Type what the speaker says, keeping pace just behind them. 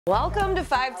Welcome to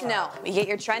 5 to Know. We get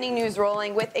your trending news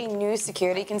rolling with a new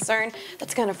security concern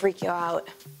that's gonna freak you out.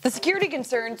 The security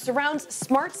concern surrounds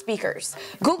smart speakers.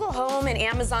 Google Home and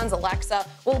Amazon's Alexa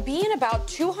will be in about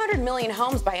 200 million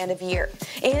homes by end of year.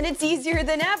 And it's easier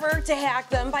than ever to hack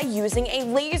them by using a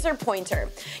laser pointer.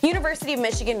 University of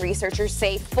Michigan researchers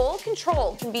say full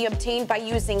control can be obtained by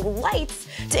using lights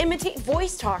to imitate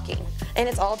voice talking. And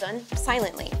it's all done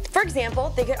silently. For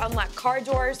example, they could unlock car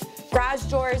doors, garage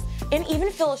doors, and even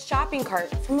fill a shopping cart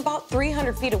from about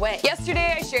 300 feet away.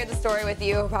 Yesterday I shared the story with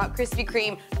you about Krispy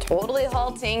Kreme totally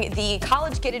halting the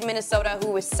college kid in Minnesota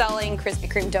who was selling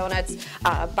Krispy Kreme donuts,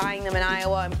 buying them in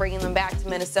Iowa and bringing them back to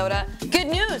Minnesota. Good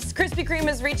news! Krispy Kreme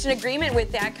has reached an agreement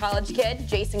with that college kid,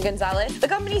 Jason Gonzalez. The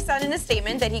company said in a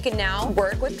statement that he can now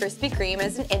work with Krispy Kreme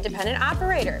as an independent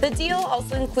operator. The deal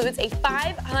also includes a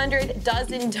 500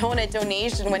 dozen donut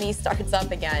donation when he starts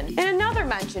up again. And another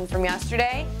mention from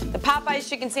yesterday, the Popeyes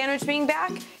chicken sandwich being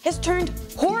back has turned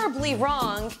horribly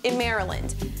wrong in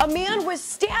Maryland. A man was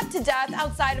stabbed to death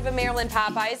outside of a Maryland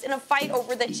Popeyes in a fight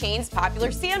over the chain's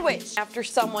popular sandwich after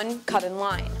someone cut in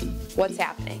line. What's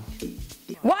happening?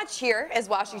 Watch here as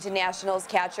Washington Nationals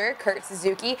catcher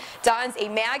Suzuki dons a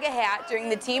MAGA hat during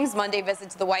the team's Monday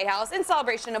visit to the White House in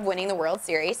celebration of winning the World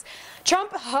Series.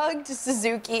 Trump hugged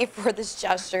Suzuki for this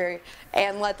gesture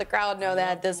and let the crowd know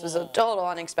that this was a total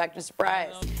unexpected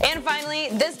surprise. And finally,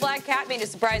 this black cat made a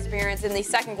surprise appearance in the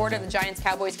second quarter of the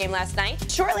Giants-Cowboys game last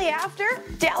night. Shortly after,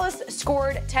 Dallas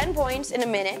scored 10 points in a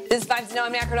minute. This is 5 to Know.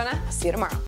 I'm Matt Cardona. I'll see you tomorrow.